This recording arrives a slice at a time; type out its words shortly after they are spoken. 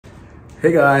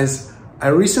Hey guys, I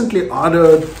recently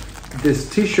ordered this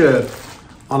t-shirt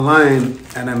online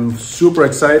and I'm super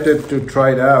excited to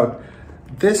try it out.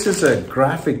 This is a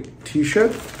graphic t-shirt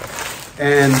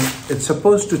and it's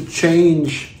supposed to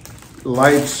change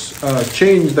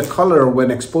change the color when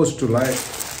exposed to light.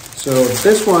 So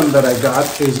this one that I got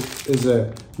is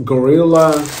a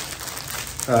gorilla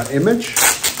image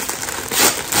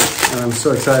and I'm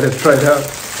so excited to try it out.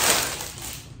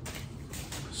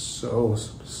 So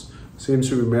seems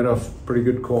to be made of pretty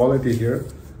good quality here.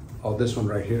 Oh, this one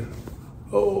right here.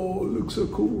 Oh, looks so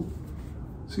cool.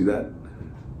 See that?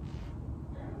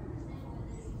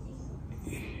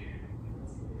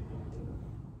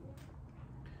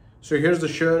 So here's the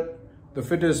shirt. The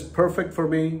fit is perfect for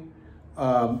me.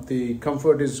 The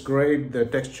comfort is great. The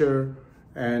texture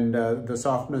and the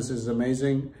softness is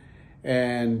amazing.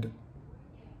 And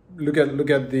look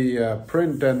at the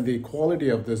print and the quality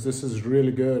of this. This is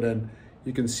really good, and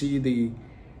you can see the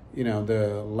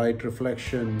the light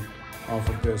reflection off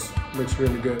of this. Looks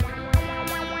really good.